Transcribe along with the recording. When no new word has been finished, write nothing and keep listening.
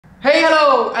Hey,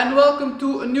 hello and welcome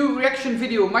to a new reaction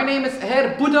video. My name is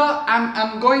Herr Buddha and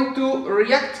I'm going to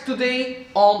react today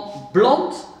on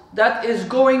Blonde that is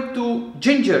going to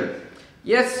ginger.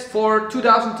 Yes, for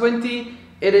 2020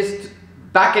 it is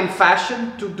back in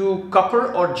fashion to do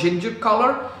copper or ginger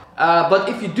color. But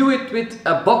if you do it with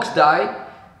a box dye,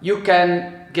 you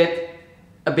can get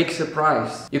a big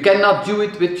surprise. You cannot do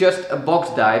it with just a box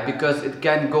dye because it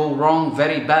can go wrong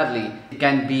very badly. It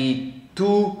can be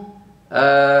too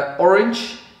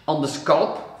orange on the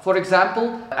scalp, for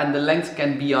example, and the length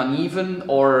can be uneven,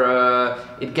 or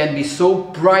it can be so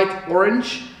bright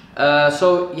orange.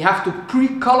 So you have to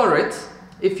pre-color it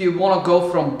if you want to go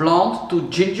from blonde to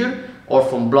ginger or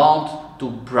from blonde to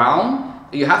brown.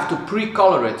 You have to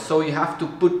pre-color it, so you have to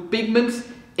put pigments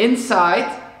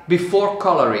inside before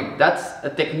coloring. That's a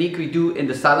technique we do in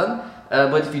the salon,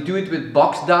 but if you do it with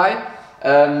box dye,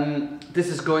 this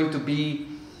is going to be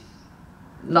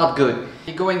not good.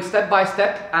 You're going step by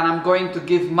step and I'm going to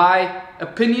give my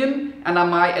opinion and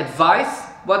my advice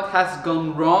what has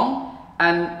gone wrong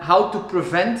and how to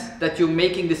prevent that you're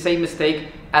making the same mistake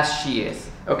as she is.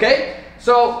 Okay,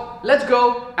 so let's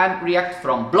go and react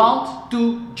from blonde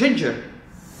to ginger.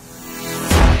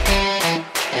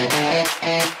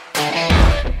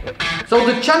 So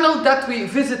the channel that we're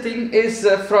visiting is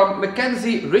from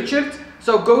Mackenzie Richard,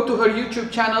 so go to her YouTube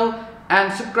channel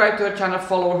and subscribe to her channel,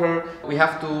 follow her. We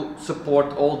have to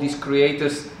support all these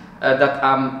creators that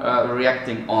I'm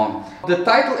reacting on. The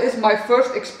title is My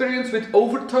First Experience with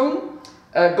Overtone,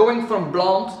 going from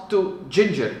blonde to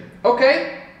ginger.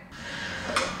 Okay?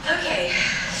 Okay,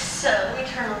 so let me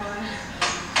turn on.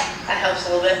 That helps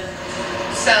a little bit.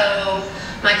 So,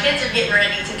 my kids are getting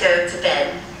ready to go to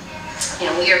bed,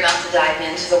 and we are about to dive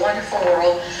into the wonderful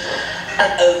world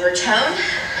of overtone.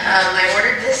 I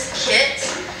ordered this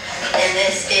kit. And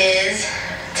this is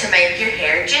to make your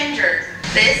hair ginger.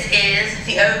 This is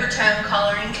the Overtone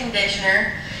Coloring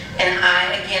Conditioner, and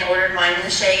I again ordered mine in the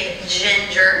shade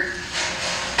Ginger.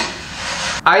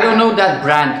 I don't know that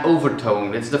brand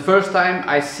Overtone. It's the first time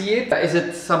I see it. Is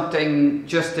it something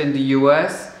just in the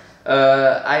US?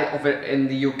 In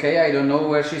the UK, I don't know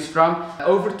where she's from.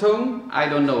 Overtone, I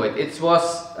don't know it. It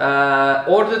was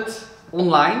ordered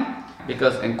online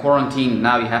because in quarantine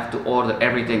now you have to order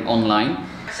everything online.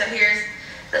 So here's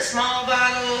the small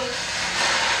bottle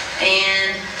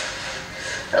and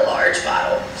the large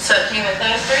bottle. So it came with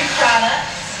those three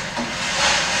products.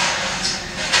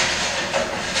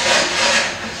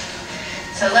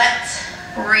 So let's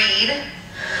read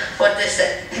what this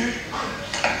said.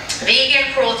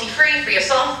 Vegan, cruelty-free, free of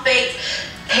sulfates,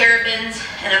 parabens,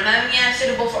 and ammonia,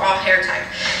 suitable for all hair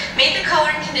types. Made the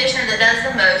coloring conditioner that does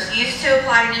the most, used to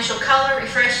apply initial color,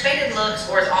 refresh faded looks,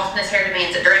 or as often as hair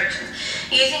demands it directions.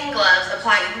 Using gloves,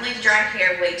 apply evenly to dry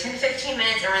hair, wait 10 to 15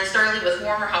 minutes, and rinse thoroughly with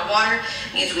warm or hot water.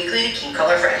 Use weekly to keep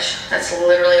color fresh. That's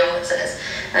literally all it says.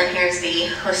 And here's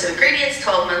the list of ingredients,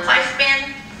 12-month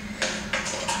lifespan.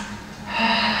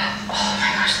 Oh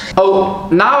my gosh. Oh,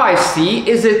 now I see.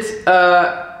 Is it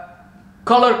a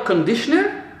color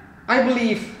conditioner? I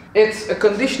believe it's a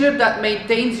conditioner that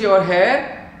maintains your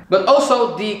hair, but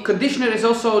also the conditioner is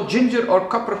also ginger or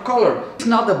copper color. It's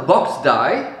not a box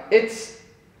dye, it's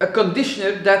a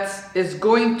conditioner that is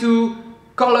going to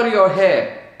color your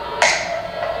hair.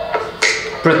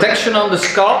 Protection on the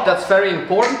scalp, that's very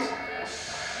important,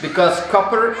 because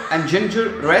copper and ginger,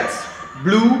 red,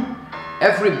 blue,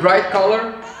 every bright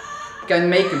color can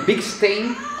make a big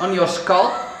stain on your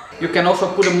scalp. You can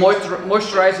also put a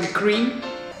moisturizing cream.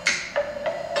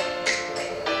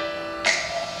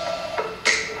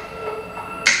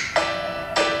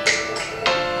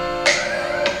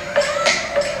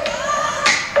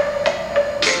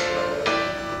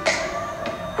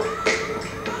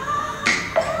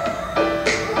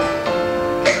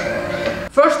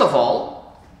 First of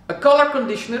all, a color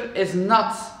conditioner is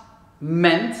not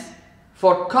meant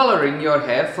for coloring your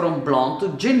hair from blonde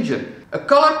to ginger. A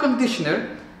color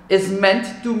conditioner is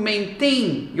meant to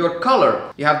maintain your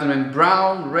color. You have them in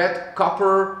brown, red,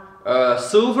 copper,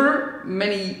 silver.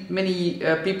 Many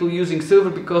people using silver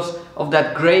because of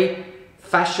that gray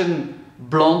fashion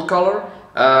blonde color.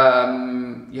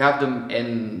 You have them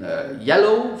in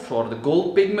yellow for the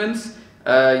gold pigments.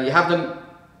 You have them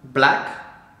black.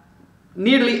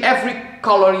 Nearly every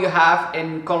color you have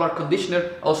in color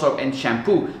conditioner, also in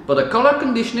shampoo. But a color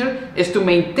conditioner is to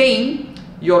maintain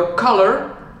your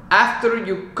color after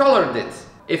you colored it.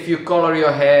 If you color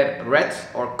your hair red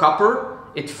or copper,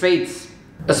 it fades.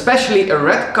 Especially a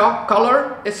red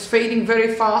color is fading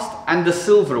very fast, and the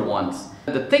silver ones.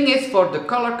 The thing is, for the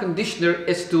color conditioner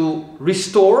is to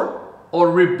restore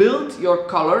or rebuild your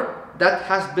color that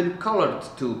has been colored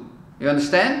to. You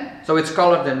understand? So it's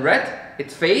colored in red,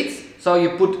 it fades, so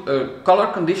you put a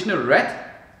color conditioner red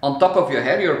on top of your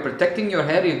hair, you're protecting your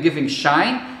hair, you're giving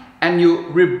shine, and you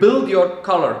rebuild your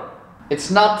color. It's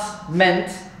not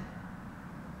meant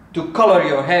to color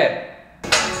your hair.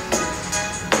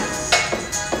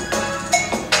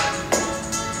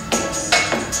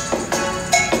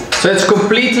 So it's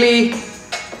completely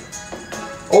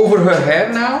over her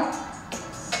hair now.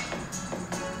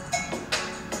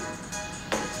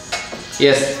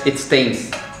 Yes, it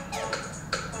stains.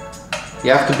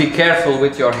 You have to be careful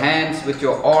with your hands, with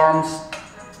your arms,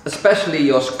 especially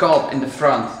your scalp in the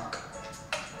front.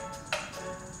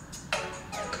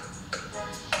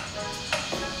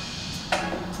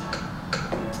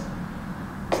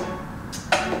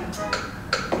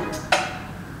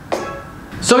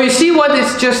 So you see what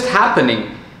is just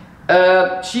happening.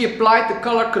 She applied the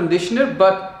color conditioner,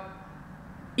 but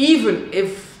even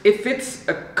if it's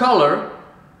a color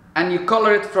and you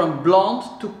color it from blonde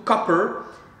to copper,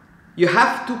 you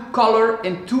have to color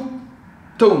in 2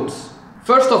 tones.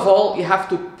 First of all, you have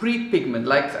to pre-pigment,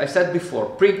 like I said before.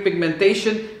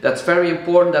 Pre-pigmentation, that's very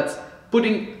important. That's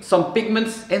putting some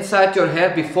pigments inside your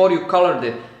hair before you colored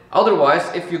it. Otherwise,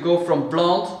 if you go from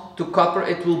blonde to copper,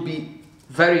 it will be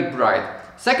very bright.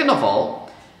 Second of all,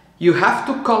 you have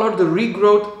to color the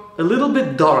regrowth a little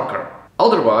bit darker.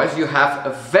 Otherwise, you have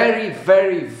a very,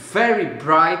 very, very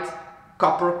bright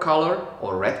copper color,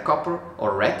 or red copper,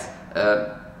 or red.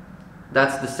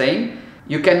 That's the same.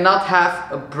 You cannot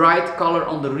have a bright color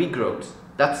on the regrowth.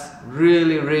 That's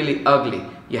really, really ugly.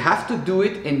 You have to do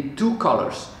it in 2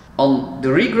 colors. On the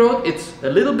regrowth, it's a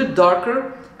little bit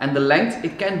darker, and the length,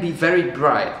 it can be very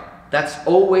bright. That's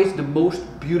always the most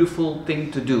beautiful thing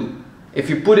to do. If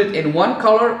you put it in 1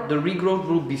 color, the regrowth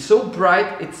will be so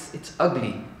bright, it's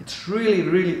ugly. It's really,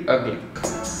 really ugly.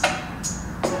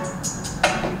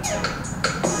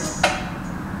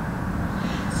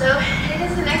 So it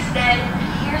is the next day.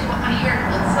 Here's what my hair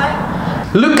looks like.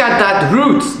 Look at that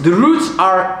roots. The roots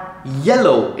are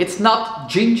yellow. It's not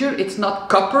ginger, it's not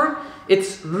copper.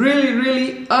 It's really,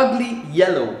 really ugly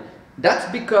yellow. That's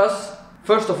because,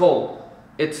 first of all,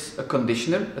 it's a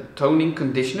conditioner, a toning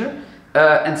conditioner.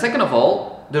 And second of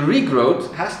all, the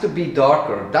regrowth has to be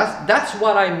darker. That's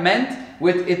what I meant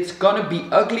with it's gonna be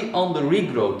ugly on the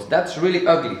regrowth. That's really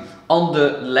ugly. On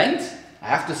the length, I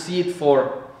have to see it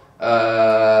for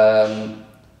a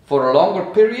longer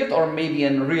period, or maybe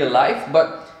in real life,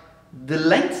 but the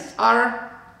lengths are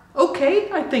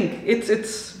okay, I think.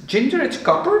 It's ginger, it's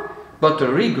copper, but the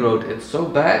regrowth, it's so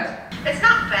bad. It's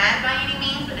not bad by any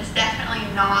means, but it's definitely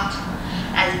not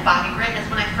as vibrant as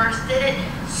when I first did it.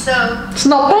 So it's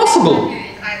not possible.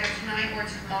 It's either tonight or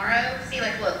tomorrow. See,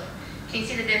 like, look, can you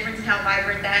see the difference in how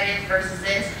vibrant that is versus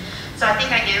this? So I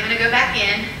think I am going to go back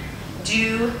in,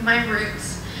 do my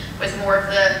roots with more of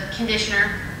the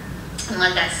conditioner, and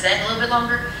let that set a little bit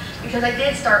longer, because I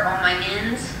did start on my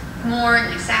ends more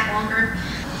and they sat longer.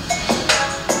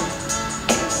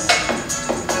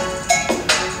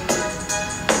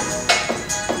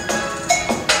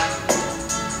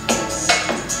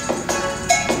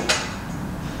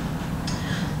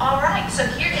 Alright, so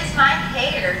here is my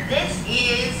hair. This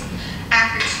is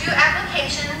after 2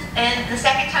 applications, and the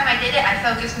second time I did it, I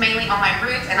focused mainly on my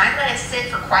roots and I let it sit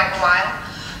for quite a while.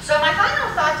 So my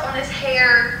final thoughts on this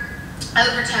hair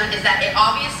overtone is that it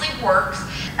obviously works.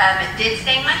 It did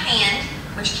stain my hand,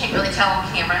 which you can't really tell on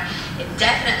camera. It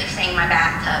definitely stained my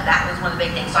bathtub. That was one of the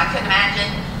big things. So I couldn't imagine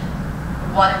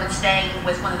what it would stain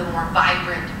with one of the more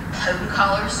vibrant, potent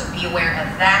colors, so be aware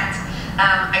of that.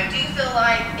 I do feel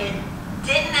like it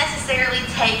didn't necessarily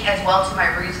take as well to my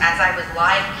roots as I would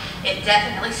like. It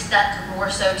definitely stuck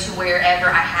more so to wherever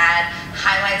I had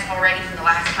highlights already from the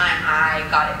last time I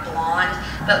got it blonde.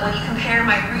 But when you compare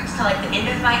my roots to like the end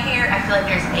of my hair, I feel like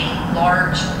there's a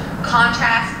large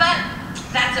contrast, but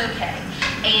that's okay.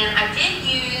 And I did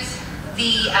use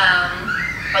the,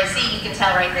 like, see, you can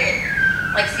tell right there.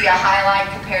 Like, see a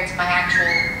highlight compared to my actual,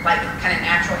 like, kind of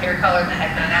natural hair color that I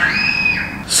had done out.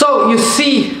 So you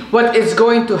see what is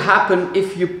going to happen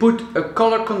if you put a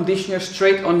color conditioner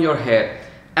straight on your hair.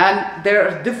 And there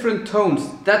are different tones.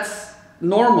 That's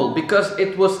normal because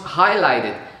it was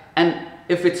highlighted. And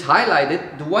if it's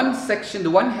highlighted, the one section, the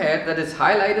one hair that is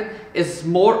highlighted is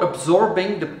more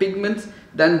absorbing the pigment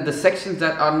than the sections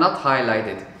that are not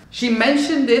highlighted. She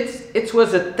mentioned it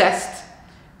was a test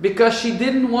because she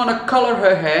didn't want to color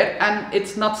her hair and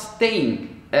it's not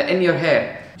staying in your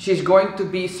hair. She's going to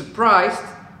be surprised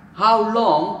how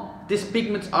long these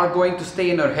pigments are going to stay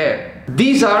in her hair.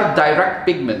 These are direct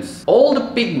pigments. All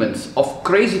the pigments of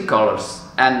crazy colors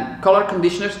and color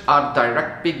conditioners are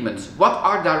direct pigments. What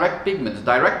are direct pigments?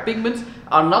 Direct pigments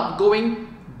are not going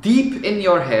deep in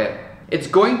your hair. It's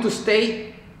going to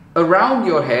stay around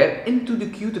your hair into the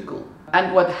cuticle.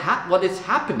 And what is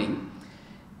happening,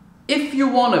 if you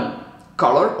want to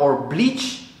color or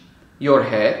bleach your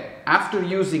hair after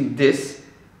using this,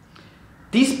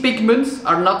 these pigments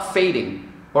are not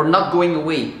fading or not going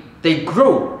away. They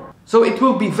grow. So it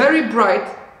will be very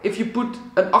bright if you put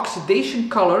an oxidation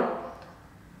color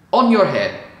on your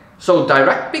hair. So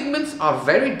direct pigments are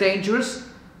very dangerous.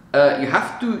 You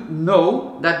have to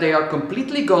know that they are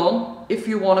completely gone if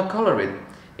you want to color it.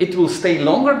 It will stay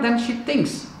longer than she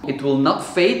thinks. It will not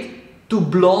fade to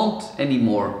blonde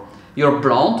anymore. Your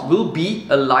blonde will be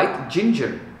a light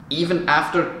ginger. Even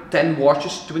after 10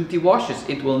 washes, 20 washes,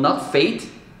 it will not fade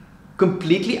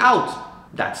completely out.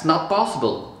 That's not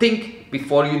possible. Think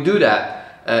before you do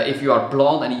that. If you are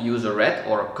blonde and you use a red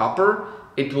or a copper,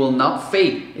 it will not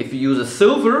fade. If you use a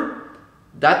silver,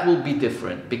 that will be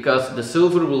different, because the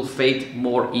silver will fade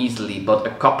more easily, but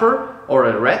a copper or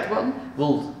a red one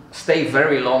will stay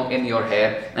very long in your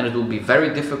hair and it will be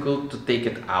very difficult to take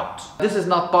it out. This is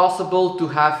not possible to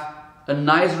have a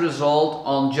nice result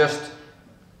on just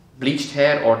bleached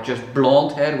hair or just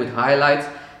blonde hair with highlights,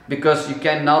 because you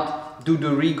cannot do the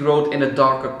regrowth in a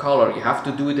darker color. You have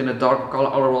to do it in a darker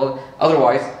color,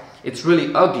 otherwise it's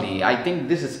really ugly. I think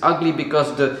this is ugly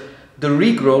because the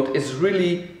regrowth is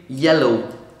really yellow.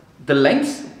 The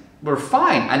lengths were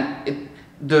fine, and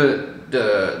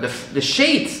the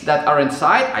shades that are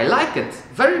inside, I like it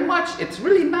very much. It's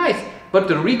really nice, but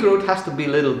the regrowth has to be a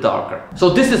little darker. So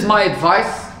this is my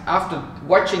advice after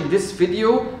watching this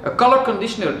video. A color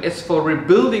conditioner is for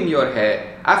rebuilding your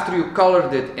hair after you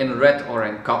colored it in red or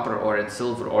in copper or in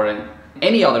silver or in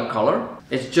any other color.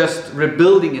 It's just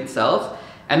rebuilding itself.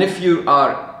 And if you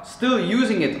are still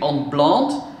using it on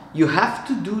blonde, you have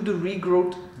to do the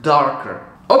regrowth darker.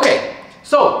 Okay,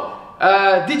 so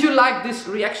did you like this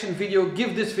reaction video?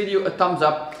 Give this video a thumbs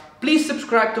up. Please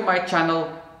subscribe to my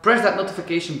channel, press that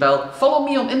notification bell, follow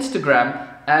me on Instagram,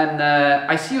 and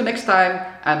I see you next time,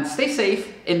 and stay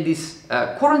safe in these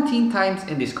quarantine times,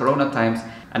 in these corona times.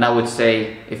 And I would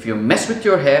say, if you mess with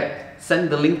your hair, send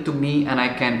the link to me and I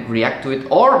can react to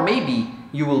it, or maybe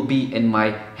you will be in my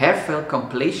hair file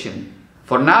compilation.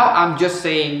 For now, I'm just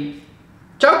saying,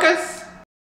 chocas!